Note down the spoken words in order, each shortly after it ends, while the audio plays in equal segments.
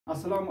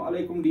Assalamu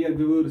alaikum dear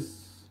viewers.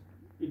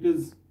 It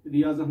is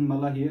Reyaz and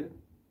Malla here,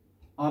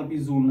 RP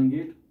Zone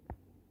Langate.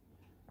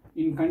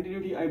 In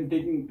continuity, I am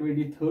taking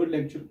 23rd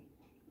lecture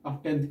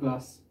of 10th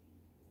class.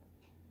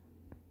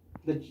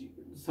 The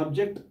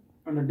subject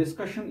under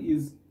discussion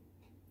is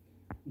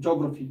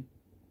geography,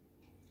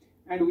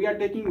 and we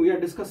are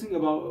discussing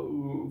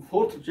about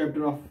fourth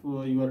chapter of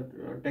your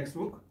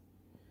textbook,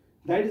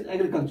 that is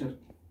agriculture.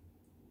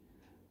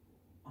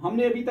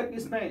 हमने अभी तक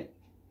इसमें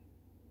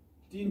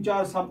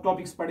 3-4 सब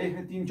topics पढ़े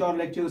हैं, 3-4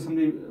 lectures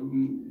हमने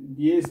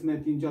दिए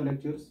इसमें, 3-4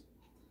 लेक्चर्स।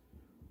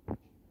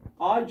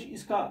 आज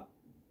इसका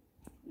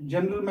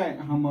जनरल में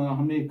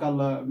हमने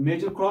कल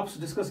मेजर क्रॉप्स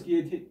डिस्कस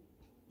किए थे,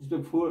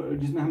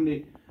 जिसमें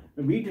हमने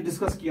वीट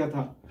डिस्कस किया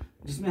था,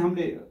 जिसमें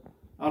हमने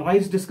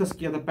राइस डिस्कस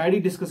किया था, पैडी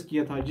डिस्कस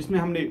किया था, जिसमें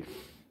हमने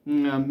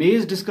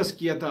मेज डिस्कस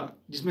किया था,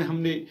 जिसमें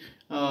हमने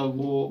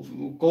वो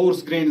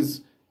कोर्स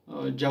ग्रेन्स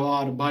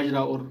जवार,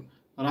 बाजरा और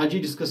राजी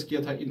डिस्कस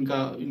किया था।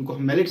 इनको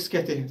हम मिलेट्स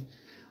कहते हैं।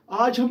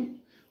 आज हम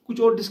कुछ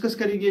और डिस्कस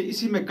करेंगे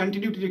इसी में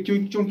कंटिन्यूटी,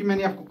 क्योंकि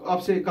मैंने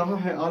आपसे कहा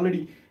है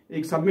ऑलरेडी,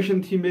 एक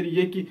सबमिशन थी मेरी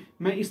ये कि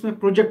मैं इसमें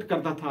प्रोजेक्ट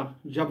करता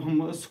था जब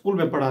हम स्कूल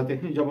में पढ़ाते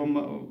हैं, जब हम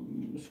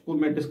स्कूल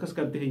में डिस्कस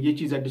करते हैं ये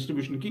चीज़ है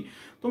डिस्ट्रीब्यूशन की,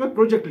 तो मैं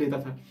प्रोजेक्ट लेता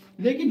था।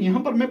 लेकिन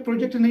यहाँ पर मैं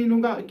प्रोजेक्ट नहीं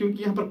लूँगा,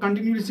 क्योंकि यहाँ पर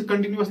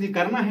कंटिन्यूसली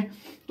करना है।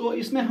 तो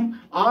इसमें हम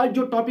आज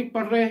जो टॉपिक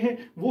पढ़ रहे हैं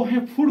वो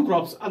है food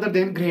crops other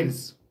than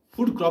grains.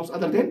 Food crops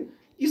other than,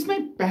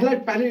 इसमें पहले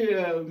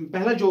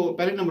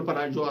नंबर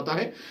पर जो आता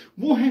है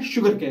वो है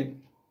शुगर कैन।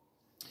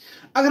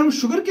 अगर हम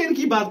शुगर कैन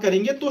की बात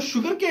करेंगे तो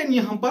शुगर कैन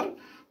यहां पर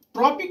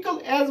ट्रॉपिकल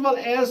एज वेल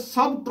एज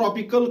सब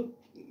ट्रॉपिकल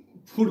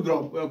फूड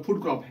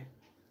क्रॉप है।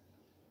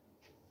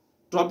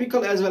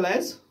 ट्रॉपिकल एज वेल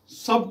एज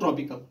सब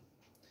ट्रॉपिकल।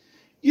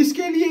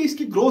 इसके लिए,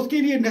 इसकी ग्रोथ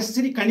के लिए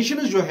नेसेसरी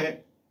कंडीशंस जो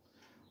है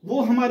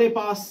वो हमारे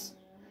पास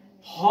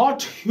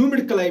हॉट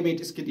ह्यूमिड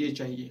क्लाइमेट इसके लिए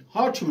चाहिए।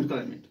 Hot humid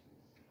climate,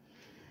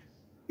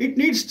 it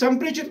needs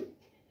temperature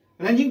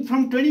ranging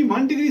from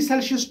 21 degrees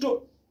Celsius to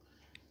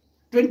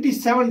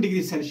 27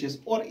 degrees Celsius,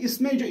 और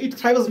इसमें जो it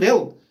thrives well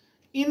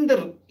in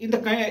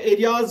the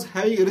areas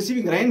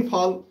receiving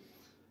rainfall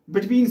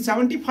between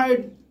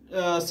 75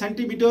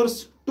 centimeters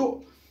to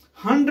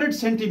 100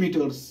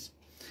 centimeters.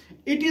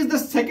 It is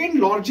the second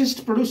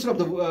largest producer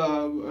of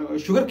the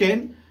sugar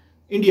cane.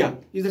 India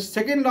is the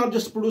second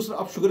largest producer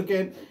of sugar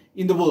cane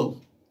in the world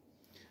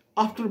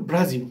after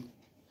Brazil.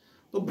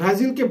 तो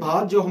Brazil के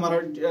बाद जो हमारा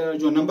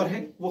जो number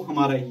है वो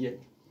हमारा ही है।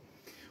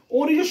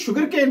 और ये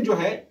शुगर कैन जो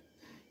है,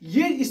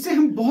 ये इससे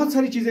हम बहुत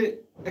सारी चीजें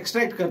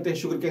एक्सट्रैक्ट करते हैं।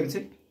 शुगर कैन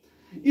से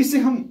इससे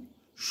हम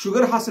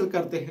शुगर हासिल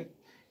करते हैं,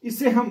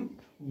 इससे हम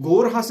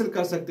गोर हासिल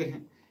कर सकते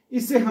हैं,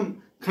 इससे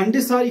हम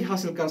खंडेसारी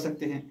हासिल कर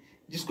सकते हैं,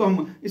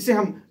 इससे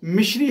हम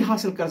मिश्री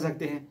हासिल कर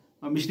सकते हैं,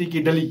 मिश्री की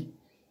डली,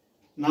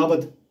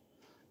 नाबद।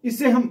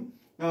 इससे हम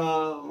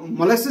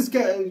मोलेसिस के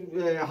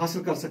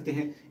हासिल कर सकते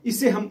हैं,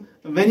 इससे हम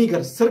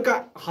वेनिगर,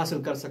 सिरका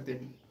हासिल कर सकते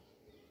हैं।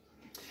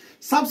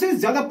 सबसे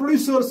ज्यादा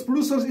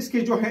प्रोड्यूसर्स इसके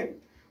जो है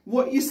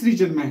वो इस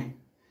रीजन में है।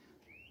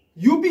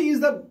 UP is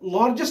the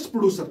largest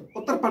producer,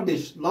 Uttar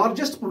Pradesh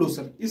largest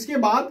producer. इसके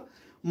बाद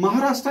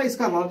महाराष्ट्र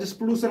इसका लार्जेस्ट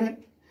प्रोड्यूसर है।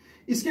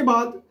 इसके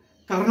बाद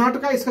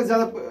कर्नाटका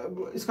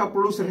इसका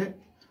प्रोड्यूसर है।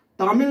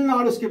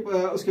 तमिलनाडु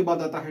उसके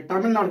बाद आता है,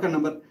 तमिलनाडु का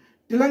नंबर।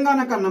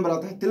 तेलंगाना का नंबर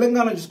आता है,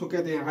 तेलंगाना जिसको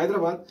कहते हैं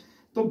हैदराबाद।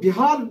 तो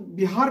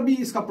बिहार भी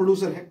इसका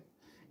प्रोड्यूसर है।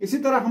 इसी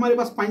तरह हमारे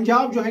पास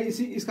पंजाब जो है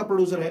इसका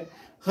प्रोड्यूसर है।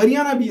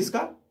 हरियाणा भी इसका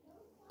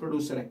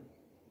प्रोड्यूसर है।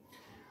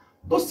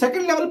 तो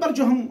सेकंड लेवल पर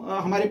जो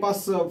हमारे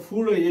पास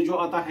फूड, ये जो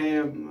आता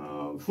है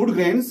फूड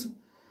ग्रेन्स,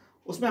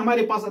 उसमें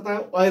हमारे पास आता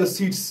है ऑयल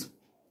सीड्स।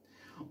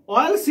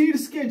 ऑयल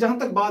सीड्स के जहां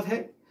तक बात है,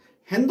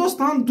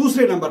 हिंदुस्तान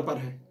दूसरे नंबर पर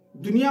है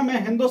दुनिया में।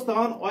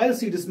 हिंदुस्तान ऑयल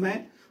सीड्स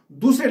में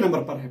दूसरे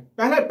नंबर पर है।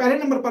 पहले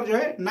नंबर पर जो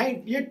है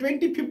ये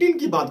 2015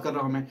 की बात कर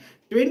रहा हूं मैं।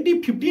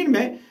 2015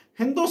 में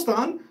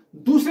हिंदुस्तान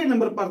दूसरे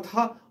नंबर पर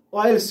था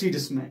ऑयल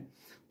सीड्स में।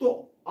 तो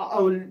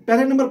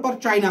पहले नंबर पर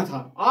चाइना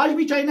था, आज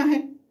भी चाइना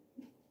है।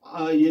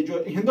 ये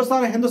जो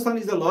Hindustan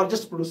is the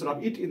largest producer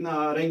of it in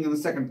rank in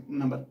second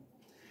number.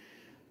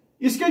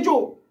 इसके जो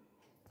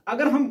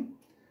अगर हम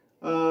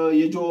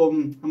ये जो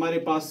हमारे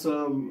पास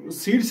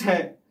सीड्स है,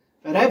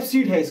 रैप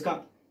सीड है इसका,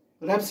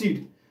 रैप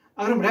सीड।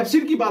 अगर हम रैप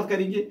सीड की बात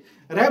करेंगे,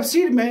 रैप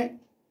सीड में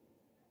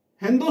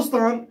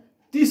हिंदुस्तान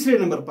तीसरे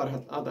नंबर पर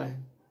आता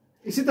है।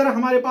 इसी तरह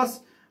हमारे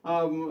पास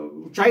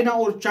चाइना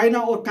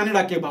और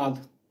कनाडा के बाद,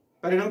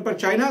 पहले नंबर पर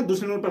चाइना,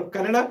 दूसरे नंबर पर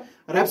कनाडा।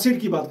 रैप सीड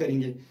की बात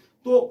करेंगे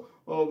तो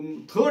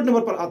थर्ड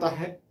नंबर पर आता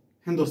है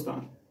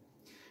हिंदुस्तान।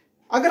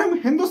 अगर हम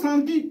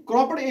हिंदुस्तान की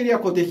क्रॉप्ड एरिया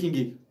को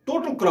देखेंगे,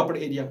 टोटल क्रॉप्ड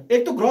एरिया,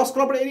 एक तो gross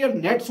cropped area,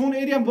 net sown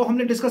area, वो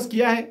हमने डिस्कस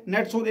किया है।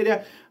 Net sown area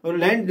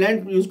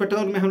land use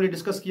pattern में हमने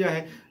डिस्कस किया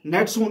है।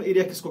 नेट सोन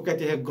एरिया किसको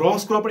कहते हैं,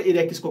 ग्रॉस क्रॉप्ड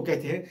एरिया किसको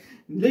कहते हैं।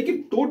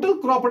 लेकिन टोटल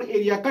क्रॉप्ड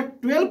एरिया का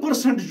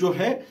 12% जो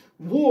है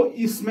वो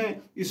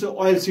इस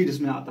ऑयल सीड्स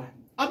में आता है।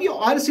 अब ये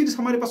ऑयल सीड्स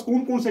हमारे पास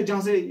कौन कौन से,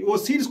 जहां से वो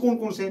सीड्स कौन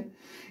कौन से,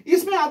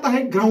 इसमें आता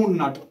है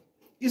ग्राउंड नट,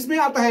 इसमें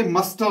आता है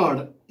मस्टर्ड,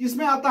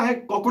 इसमें आता है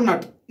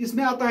कोकोनट,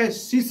 इसमें आता है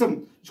सीसम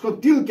जिसको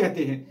तिल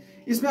कहते हैं,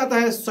 इसमें आता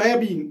है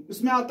सोयाबीन,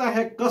 इसमें आता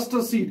है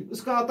कस्टर्ड सीड,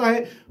 इसका आता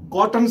है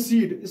कॉटन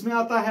सीड, इसमें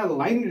आता है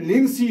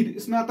लिन सीड,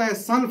 इसमें आता है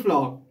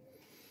सनफ्लावर।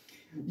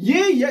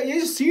 ये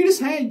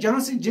सीड्स हैं जहां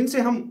से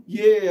जिनसे हम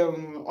ये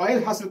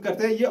ऑयल हासिल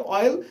करते हैं। ये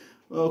ऑयल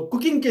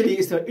कुकिंग के लिए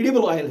इस तरह एडिबल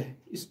ऑयल है,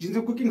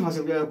 जिनसे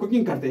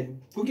कुकिंग करते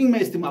हैं, कुकिंग में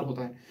इस्तेमाल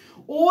होता है।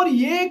 और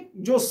ये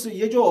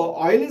जो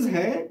ऑयल्स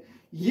है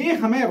ये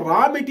हमें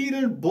रॉ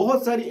मटेरियल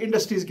बहुत सारी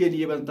इंडस्ट्रीज के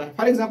लिए बनता है।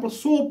 फॉर एग्जांपल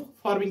सोप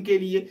फार्मिंग के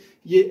लिए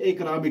ये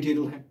एक रॉ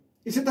मटेरियल है।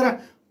 इसी तरह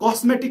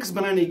कॉस्मेटिक्स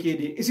बनाने के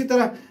लिए, इसी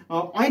तरह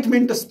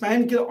ऑइंटमेंट,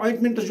 स्पैन के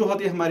ऑइंटमेंट जो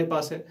होते हैं हमारे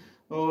पास है,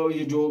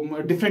 ये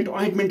जो डिफरेंट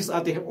ऑइंटमेंट्स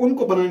आते हैं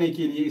उनको बनाने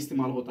के लिए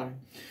इस्तेमाल होता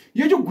है।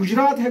 ये जो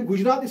गुजरात है,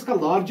 गुजरात इसका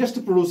लार्जेस्ट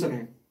प्रोड्यूसर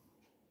है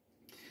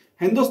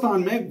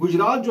हिंदुस्तान में।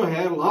 गुजरात जो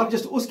है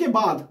लार्जेस्ट, उसके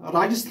बाद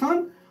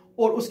राजस्थान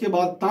और उसके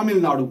बाद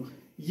तमिलनाडु।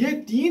 ये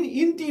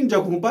इन तीन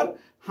जगहों पर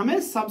हमें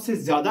सबसे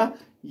ज्यादा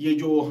ये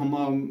जो हम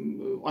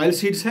ऑयल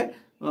सीड्स है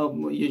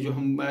ये जो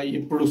हम ये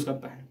प्रोड्यूस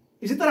करता है।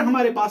 इसी तरह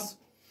हमारे पास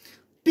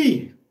टी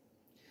है।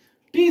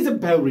 T is a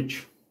beverage,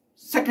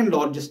 second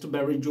largest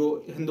beverage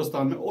जो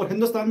हिंदुस्तान में, और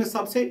हिंदुस्तान में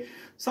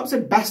सबसे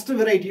बेस्ट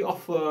वेराइटी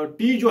ऑफ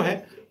टी जो है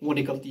वो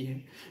निकलती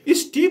है।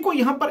 इस टी को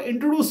यहां पर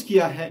इंट्रोड्यूस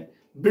किया है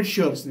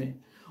ब्रिटिशर्स ने,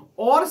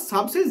 और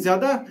सबसे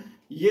ज्यादा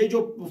ये जो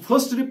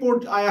फर्स्ट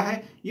रिपोर्ट आया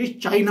है ये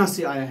चाइना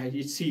से आया है।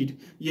 ये सीड,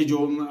 ये जो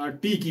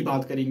टी की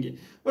बात करेंगे,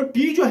 और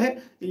टी जो है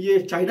ये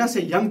चाइना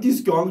से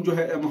यंगतीज क्योंग जो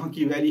है वहां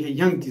की वैली है,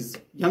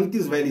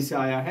 यंगतीज वैली से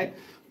आया है।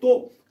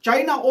 तो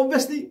चाइना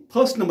ऑब्वियसली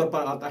फर्स्ट नंबर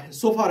पर आता है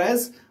सो far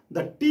as the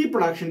T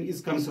production is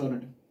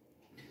concerned.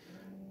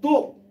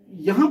 तो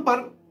यहां पर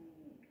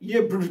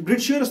ये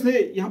ब्रिटिशर्स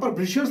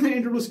ने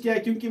इंट्रोड्यूस किया है,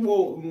 क्योंकि वो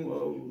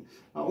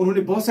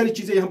उन्होंने बहुत सारी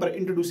चीजें यहां पर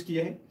इंट्रोड्यूस की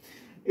है।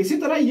 इसी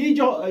तरह ये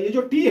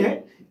जो टी है,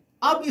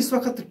 अब इस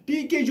वक्त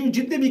टी के जो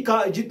जितने भी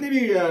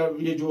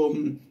ये जो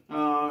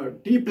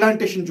टी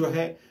प्लांटेशन जो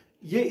है,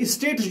 ये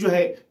स्टेट्स जो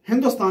है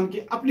हिंदुस्तान के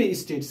अपने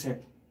स्टेट्स है।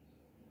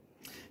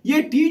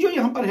 ये टी जो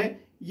यहां पर है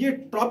ये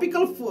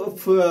ट्रॉपिकल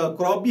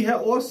क्रॉप भी है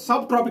और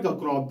सब ट्रॉपिकल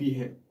क्रॉप भी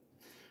है।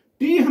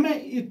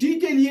 टी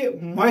के लिए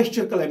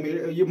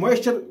ये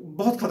मॉइस्चर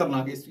बहुत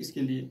खतरनाक है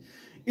इसके लिए।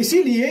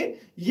 इसीलिए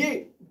ये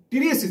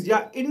टेरेसेस या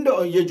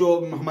ये जो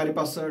हमारे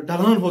पास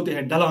ढलान होते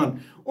हैं,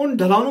 उन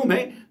ढलानों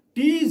में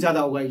टी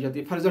ज्यादा उगाई जाती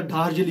है। फॉर एग्जाम्पल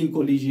दार्जिलिंग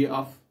को लीजिए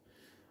आप,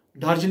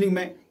 दार्जिलिंग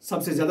में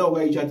सबसे ज्यादा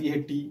उगाई जाती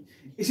है टी।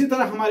 इसी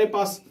तरह हमारे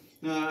पास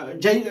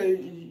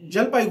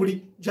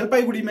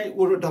जलपाईगुड़ी में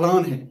वो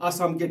ढलान है,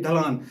 आसाम के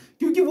ढलान,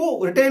 क्योंकि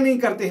वो रिटेन नहीं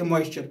करते हैं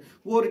मॉइस्चर।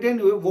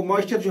 वो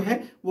मॉइस्चर जो है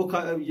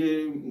ये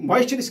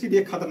मॉइस्चर इसके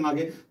लिए खतरनाक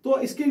है। तो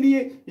इसके लिए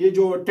ये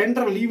जो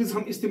टेंडर लीव्स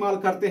हम इस्तेमाल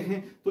करते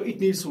हैं, तो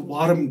इट नीड्स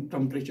वार्म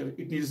टेम्परेचर,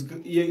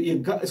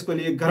 इसके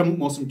लिए गर्म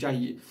मौसम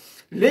चाहिए।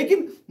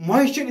 लेकिन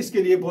मॉइस्चर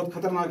इसके लिए बहुत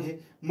खतरनाक है,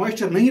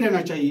 मॉइस्चर नहीं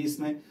रहना चाहिए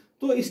इसमें।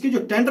 तो इसके जो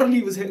टेंडर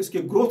लीव्स है उसके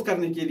ग्रोथ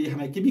करने के लिए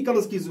हमें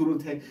केमिकल्स की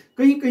जरूरत है।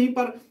 कहीं कहीं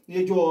पर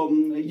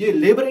ये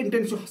लेबर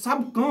इंटेंसिव,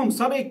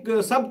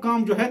 सब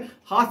काम जो है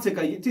हाथ से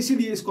करिए,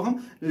 इसीलिए इसको हम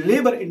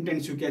लेबर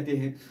इंटेंसिव कहते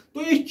हैं।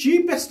 तो ये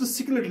चीपेस्ट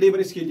स्किल्ड लेबर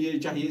इसके लिए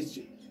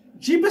चाहिए,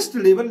 चीपेस्ट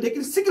लेबर,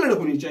 लेकिन स्किल्ड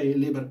होनी चाहिए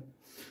लेबर।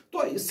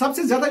 तो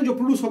सबसे ज्यादा जो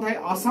प्रोड्यूस होता है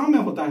आसाम में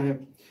होता है।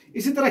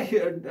 इसी तरह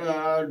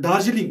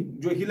दार्जिलिंग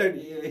जो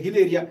हिल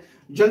एरिया,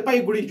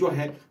 जलपाईगुड़ी जो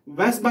है,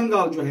 वेस्ट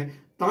बंगाल जो है,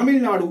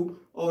 तमिलनाडु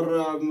और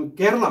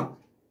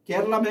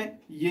केरला में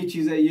ये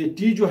चीजें, ये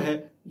टी जो है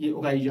ये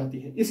उगाई जाती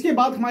है। इसके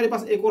बाद हमारे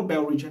पास एक और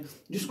बेवरेज है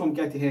जिसको हम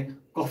कहते हैं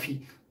कॉफी।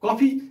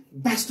 कॉफी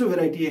बेस्ट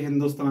वैरायटी है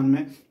हिंदुस्तान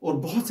में और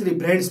बहुत सारे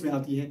ब्रांड्स में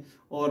आती है।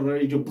 और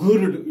ये जो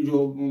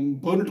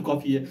बर्नड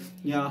कॉफी है,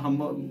 या हम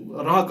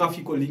रॉ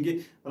कॉफी को लेंगे,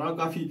 रॉ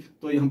कॉफी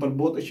तो यहाँ पर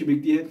बहुत अच्छी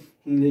बिकती है।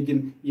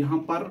 लेकिन यहाँ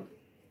पर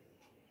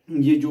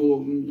ये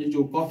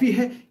जो कॉफी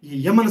है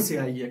ये यमन से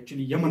आई है।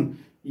 एक्चुअली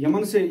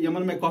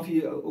यमन में कॉफी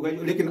उगाई,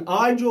 लेकिन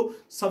आज जो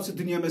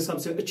दुनिया में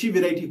सबसे अच्छी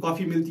वैरायटी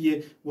कॉफी मिलती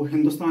है वो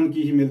हिंदुस्तान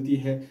की ही मिलती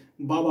है।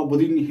 बाबा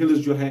बुदीन हिल्स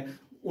जो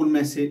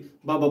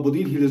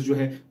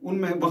है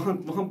उनमें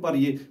वहां पर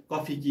ये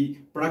कॉफी की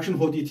प्रोडक्शन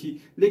होती थी।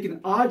 लेकिन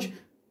आज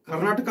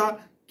कर्नाटका,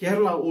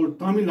 केरला और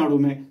तमिलनाडु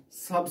में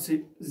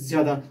सबसे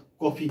ज्यादा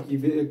कॉफी की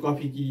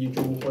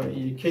जो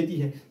ये खेती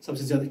है,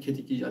 सबसे ज्यादा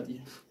खेती की जाती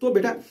है। तो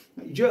बेटा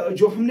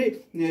जो हमने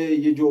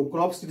ये जो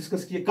क्रॉप्स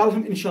डिस्कस किए, कल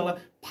हम इंशाल्लाह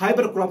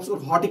फाइबर क्रॉप्स और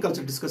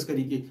हॉर्टिकल्चर डिस्कस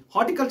करेंगे।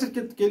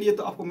 हॉर्टिकल्चर के लिए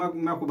तो आपको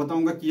मैं आपको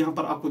बताऊंगा कि यहाँ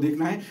पर आपको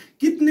देखना है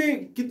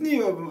कितनी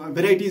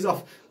वेराइटीज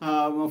ऑफ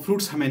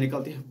फ्रूट्स हमें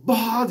निकलती है।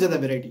 बहुत ज्यादा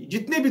वेराइटी,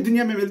 जितने भी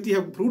दुनिया में मिलती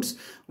है फ्रूट्स,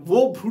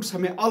 वो फ्रूट्स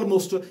हमें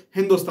ऑलमोस्ट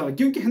हिंदुस्तान,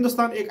 क्योंकि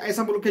हिंदुस्तान एक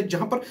ऐसा मुल्क है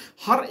जहां पर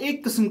हर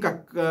एक किस्म का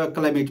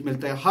क्लाइमेट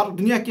मिलता है। हर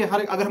दुनिया के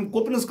अगर हम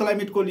कोपनस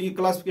क्लाइमेट को लेंगे,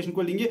 क्लासिफिकेशन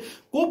को लेंगे,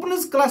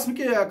 कोपनस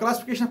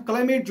क्लासिफिकेशन ऑफ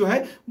क्लाइमेट जो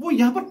है वो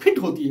यहाँ पर फिट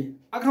होती है।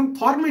 अगर हम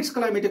फॉर्मेट्स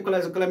क्लाइमेटिक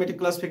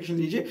क्लासिफिकेशन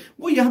लीजिए,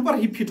 वो यहाँ पर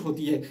ही फिट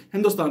होती है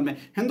हिंदुस्तान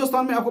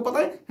में। आपको पता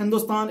है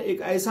हिंदुस्तान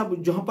एक ऐसा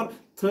जहां पर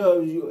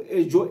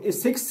जो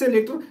 6 से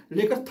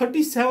लेकर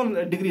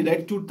 37 डिग्री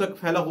लैटिट्यूड तक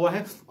फैला हुआ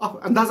है।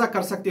 आप अंदाजा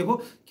कर सकते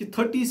हो कि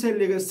 6 से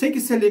लेकर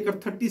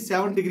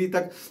 37 डिग्री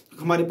तक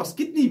हमारे पास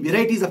कितनी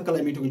वेराइटीज ऑफ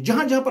क्लाइमेट होंगी।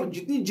 जहां जहां पर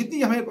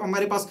जितनी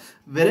हमारे पास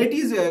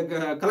वेराइटीज,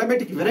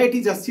 क्लाइमेटिक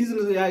वेराइटीज या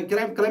सीजन या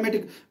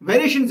क्लाइमेटिक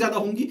वेरिएशन ज्यादा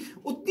होंगी,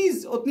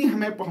 उतनी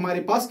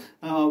हमारे पास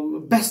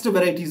best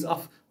varieties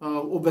of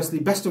obviously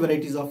best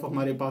varieties of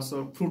हमारे पास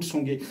फ्रूट्स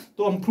होंगे।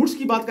 तो हम फ्रूट्स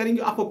की बात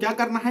करेंगे। आपको क्या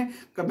करना है,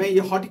 मैं ये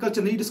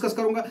हॉर्टिकल्चर नहीं डिस्कस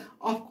करूंगा,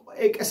 आपको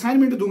एक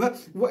असाइनमेंट दूंगा,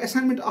 वो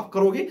असाइनमेंट आप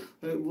करोगे।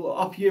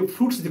 आप ये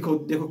फ्रूट्स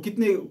देखो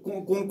कितने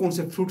कौन कौन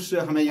से फ्रूट्स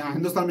हमें यहाँ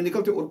हिंदुस्तान में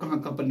निकलते और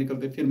कहाँ कहाँ पर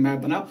निकलते, फिर मैप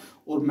बनाओ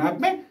और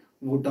मैप में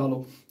वो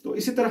डालो। तो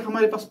इसी तरह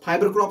हमारे पास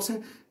फाइबर क्रॉप्स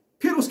है।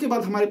 फिर उसके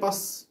बाद हमारे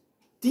पास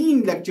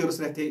 3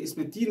 लेक्चर्स रहते हैं,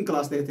 इसमें 3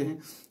 क्लास रहते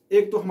हैं।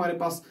 एक तो हमारे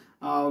पास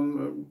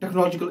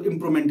technological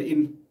improvement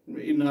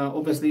in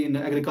obviously in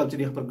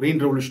agriculture, यहाँ पर ग्रीन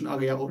रेवोल्यूशन आ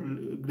गया। और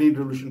ग्रीन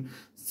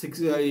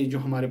रेवोल्यूशन जो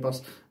हमारे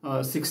पास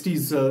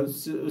 60s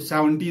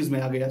 70s में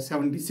आ गया,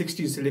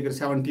 60s से लेकर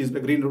 70s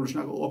में ग्रीन रेवोल्यूशन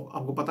आ गया।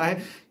 आपको पता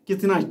है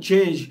कितना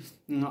चेंज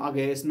आ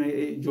गया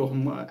इसमें। जो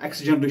हम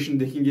एक्स जनरेशन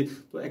देखेंगे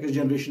तो एक्स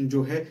जनरेशन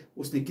जो है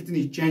उसने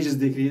कितनी चेंजेस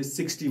देख रही है।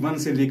 61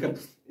 से लेकर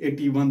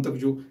 81 तक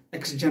जो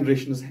एक्स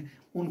जनरेशन हैं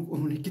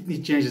उन्होंने कितनी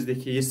चेंजेस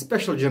देखी है। ये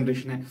स्पेशल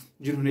जनरेशन है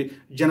जिन्होंने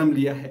जन्म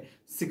लिया है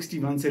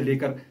 61 से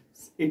लेकर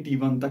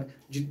 81 तक।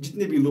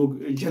 जितने भी लोग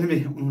जन्मे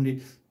हैं उन्होंने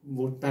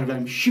वो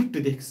पैराडाइम शिफ्ट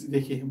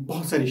देखे हैं,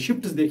 बहुत सारे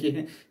शिफ्ट्स देखे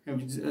हैं,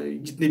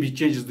 जितने भी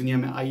चेंजेस दुनिया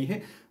में आई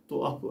है। तो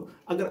आप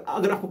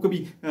अगर आपको कभी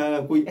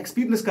कोई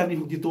एक्सपीरियंस करनी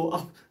होगी तो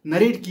आप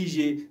नरेट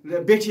कीजिए,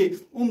 बैठिए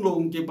उन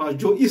लोगों के पास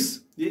जो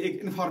ये एक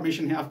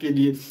इन्फॉर्मेशन है आपके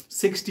लिए।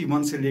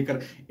 61 से लेकर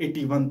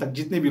 81 तक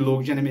जितने भी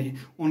लोग जन्मे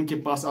हैं उनके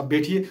पास आप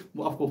बैठिए,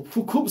 वो आपको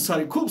खूब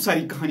सारी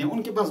कहानियां,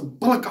 उनके पास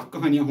बल्क ऑफ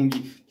कहानियां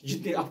होंगी।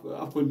 जितने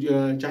आपको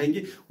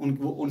चाहेंगे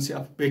उनसे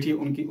आप बैठिए,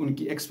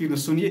 उनकी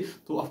एक्सपीरियंस सुनिए,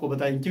 तो आपको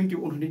बताएंगे, क्योंकि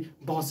उन्होंने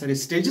बहुत सारे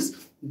स्टेजेस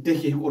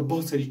देखे हैं और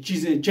बहुत सारी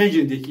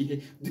चेंजें देखी है।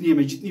 दुनिया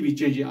में जितनी भी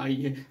चेंजें आई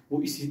है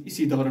वो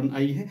इसी दौरान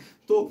आई है।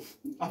 तो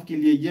आपके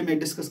लिए ये मैं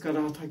डिस्कस कर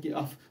रहा था कि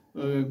आप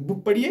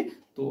बुक पढ़िए,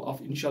 तो आप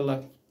इंशाल्लाह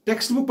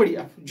टेक्स्ट बुक पढ़िए,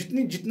 आप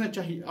जितना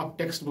चाहिए आप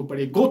टेक्स्ट बुक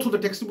पढ़िए। Go through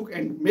the text book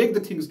and make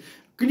the things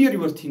clear,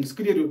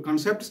 your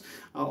concepts.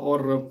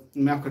 और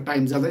मैं आपका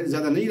टाइम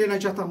ज़्यादा नहीं लेना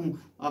चाहता हूँ।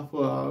 आप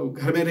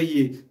घर में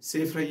रहिए,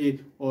 सेफ रहिए,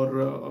 और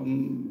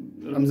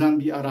रमज़ान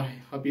भी आ रहा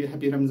है।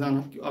 हैप्पी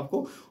रमज़ान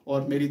आपको।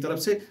 और मेरी तरफ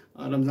से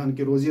रमज़ान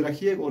के रोज़े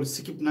रखिए और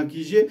स्किप ना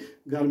कीजिए,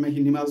 घर में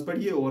ही नमाज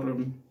पढ़िए। और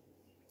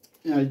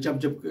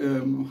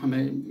जब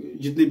हमें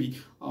जितने भी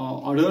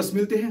ऑर्डर्स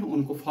मिलते हैं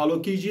उनको फॉलो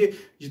कीजिए,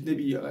 जितने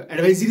भी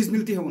एडवाइजरीज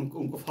मिलती हैं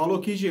उनको फॉलो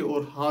कीजिए,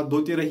 और हाथ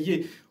धोते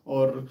रहिए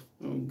और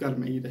घर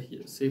में ही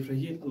रहिए, सेफ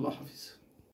रहिए। अल्लाह हाफिज़।